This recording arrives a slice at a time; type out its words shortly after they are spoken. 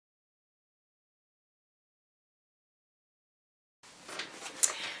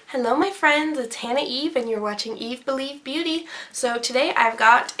Hello my friends, it's Hannah Eve and you're watching Eve Believe Beauty. So today I've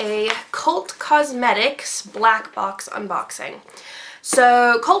got a Cult Cosmetics Blackbox unboxing.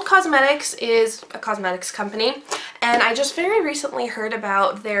 So Cult Cosmetics is a cosmetics company and I just very recently heard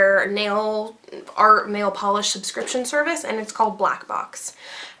about their nail polish subscription service, and it's called Blackbox.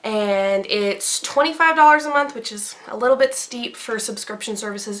 And it's $25 a month, which is a little bit steep for subscription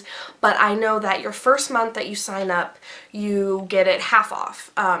services, but I know that your first month that you sign up, you get it half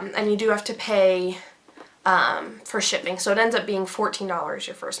off, and you do have to pay for shipping, so it ends up being $14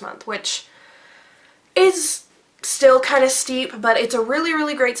 your first month, which is still kind of steep, but it's a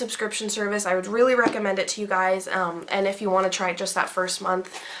really great subscription service. I would really recommend it to you guys, and if you want to try just that first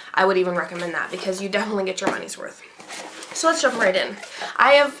month, I would even recommend that because you definitely get your money's worth. So let's jump right in.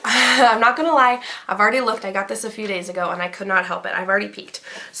 I'm not gonna lie, I've already looked. I got this a few days ago and I could not help it. I've already peeked.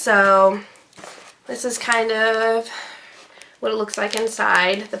 So this is kind of what it looks like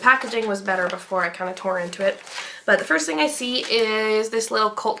inside. The packaging was better before I kind of tore into it. But the first thing I see is this little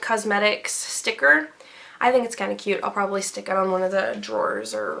Cult Cosmetics sticker. I think it's kind of cute. I'll probably stick it on one of the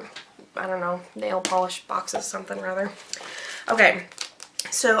drawers or, I don't know, nail polish boxes, something rather. Okay,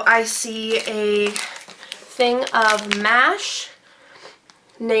 so I see a thing of MASH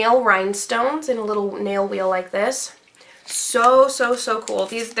nail rhinestones in a little nail wheel like this. So cool.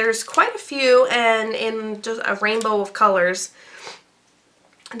 There's quite a few and in just a rainbow of colors.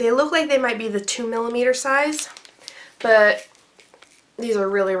 They look like they might be the 2mm size, but these are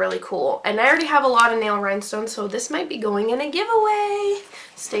really cool. And I already have a lot of nail rhinestones, so this might be going in a giveaway.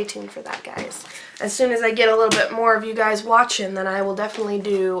 Stay tuned for that, guys. As soon as I get a little bit more of you guys watching, then I will definitely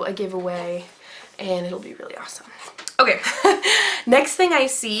do a giveaway and it'll be really awesome. Okay, next thing I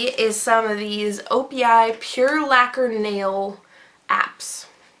see is some of these OPI Pure Lacquer Nail apps,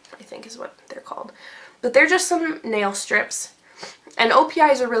 I think is what they're called. But they're just some nail strips. And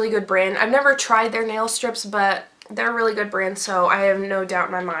OPI is a really good brand. I've never tried their nail strips, but they're a really good brand, so I have no doubt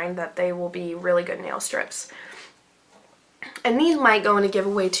in my mind that they will be really good nail strips. And these might go in a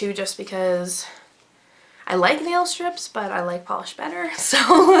giveaway too, just because I like nail strips, but I like polish better.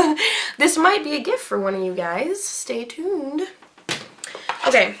 So this might be a gift for one of you guys. Stay tuned.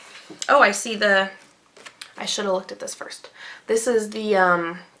 Okay. Oh, I see I should have looked at this first. This is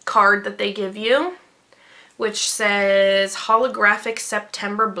the card that they give you, which says Holographic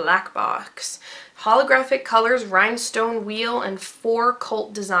September Blackbox. Holographic colors, rhinestone wheel, and 4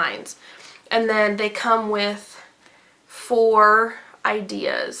 cult designs. And then they come with 4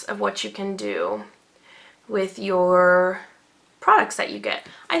 ideas of what you can do with your products that you get.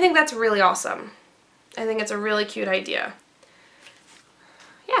 I think that's really awesome. I think it's a really cute idea.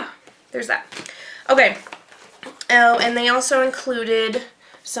 Yeah, there's that. Okay. Oh, and they also included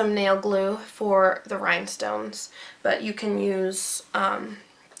some nail glue for the rhinestones, but you can use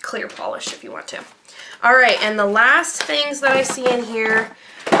clear polish if you want to. Alright, and the last things that I see in here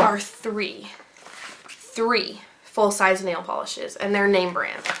are three full-size nail polishes, and they're name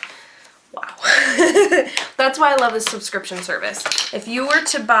brand. Wow. That's why I love this subscription service. If you were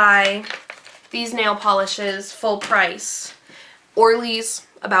to buy these nail polishes full price, Orly's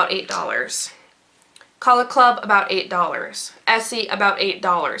about $8. Color Club about $8. Essie about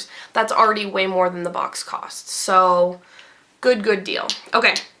 $8. That's already way more than the box costs. So good deal.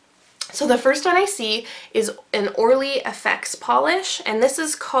 Okay. So the first one I see is an Orly FX polish, and this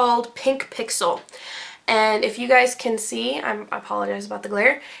is called Pink Pixel. And if you guys can see, I apologize about the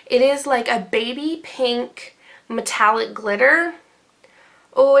glare, it is like a baby pink metallic glitter.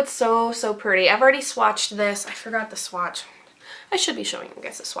 Oh, it's so pretty. I've already swatched this. I forgot the swatch. I should be showing you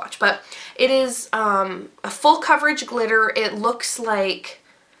guys the swatch, but it is a full coverage glitter. It looks like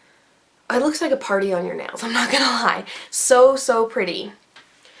a party on your nails, I'm not gonna lie. So pretty.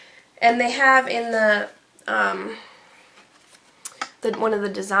 And they have in the one of the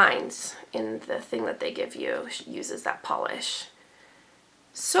designs in the thing that they give you uses that polish.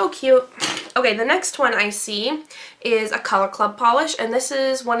 So cute. Okay, the next one I see is a Color Club polish, and this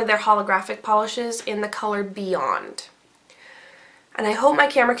is one of their holographic polishes in the color Beyond. And I hope my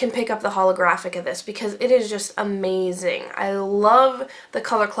camera can pick up the holographic of this because it is just amazing. I love the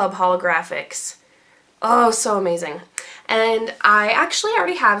Color Club holographics. Oh, so amazing. And I actually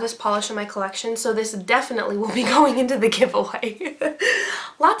already have this polish in my collection, so this definitely will be going into the giveaway.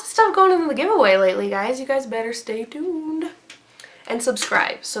 Lots of stuff going into the giveaway lately, guys. You guys better stay tuned. And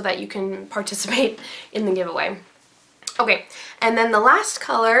subscribe so that you can participate in the giveaway. Okay, and then the last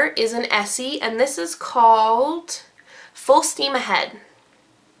color is an Essie, and this is called Full Steam Ahead.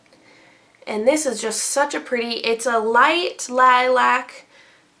 And this is just such a pretty, it's a light lilac.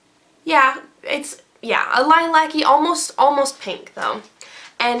 Yeah, it's a lilac-y, almost pink though.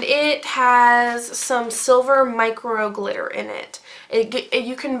 and it has some silver micro glitter in it.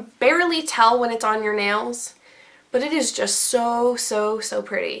 You can barely tell when it's on your nails, but it is just so, so, so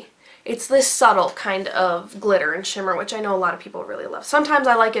pretty. It's this subtle kind of glitter and shimmer, which I know a lot of people really love. Sometimes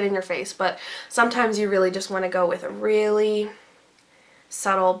I like it in your face, but sometimes you really just want to go with a really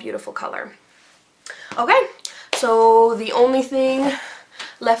subtle, beautiful color. Okay, so the only thing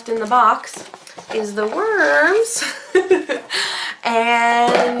left in the box is the worms.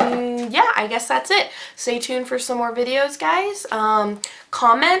 And yeah, I guess that's it. Stay tuned for some more videos, guys.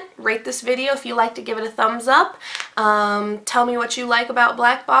 Comment, rate this video if you like to, give it a thumbs up. Tell me what you like about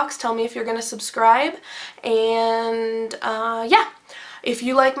Blackbox. Tell me if you're going to subscribe. And yeah, if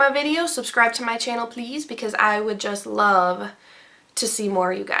you like my video, subscribe to my channel, please, because I would just love to see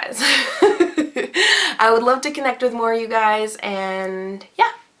more of you guys. I would love to connect with more of you guys, and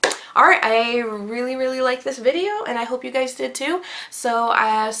yeah. Alright, I really, really like this video, and I hope you guys did too. So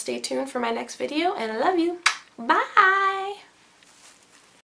stay tuned for my next video, and I love you. Bye!